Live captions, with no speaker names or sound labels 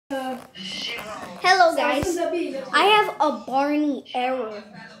Hello guys, I have a Barney error.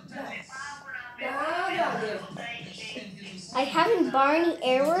 I have a Barney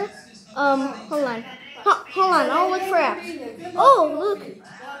error. Hold on. Hold on, I'll look for apps. Oh, look.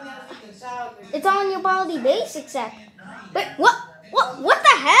 It's on your Baldi Basics app. Wait, what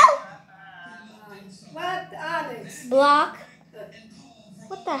the hell? What, Alex? Block.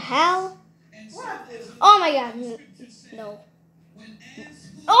 What the hell? Oh my god, no.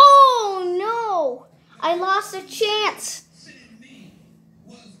 Oh no! I lost a chance.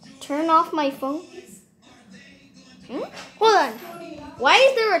 Turn off my phone. Hold on. Why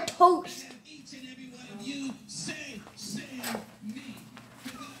is there a toast?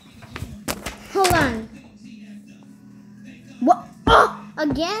 Hold on. What? Oh,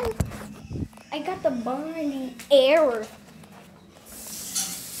 again? I got the Barney error.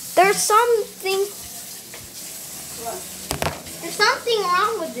 There's something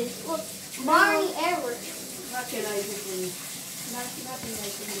wrong with this. Look, Barney error. Nothing I can do. Nothing I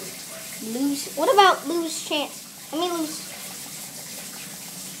can do. Lose. What about lose chance? Let me lose.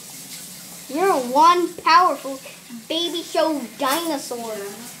 You're one powerful baby show dinosaur.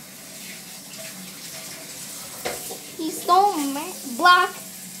 He's so mad. Block.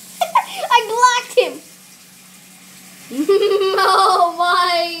 I blocked him. Oh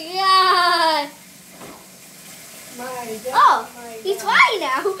my god. My God. Oh, My he's God. fine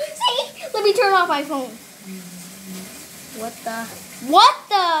now. See? Let me turn off my phone. What the?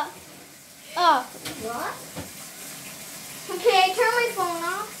 Oh. What? Okay, I turn my phone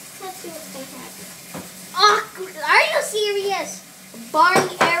off. Let's see what's going to happen. Oh, are you serious?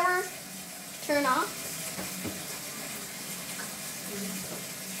 Barney error. Turn off.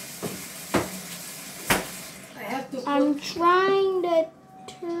 I have to I'm trying to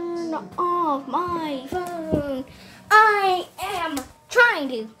turn off my phone. I am trying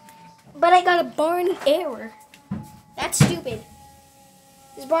to. But I got a Barney error. That's stupid.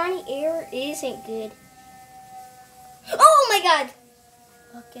 This Barney error isn't good. Oh my god!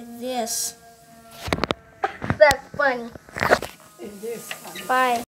 Look at this. That's funny. in this. Bye.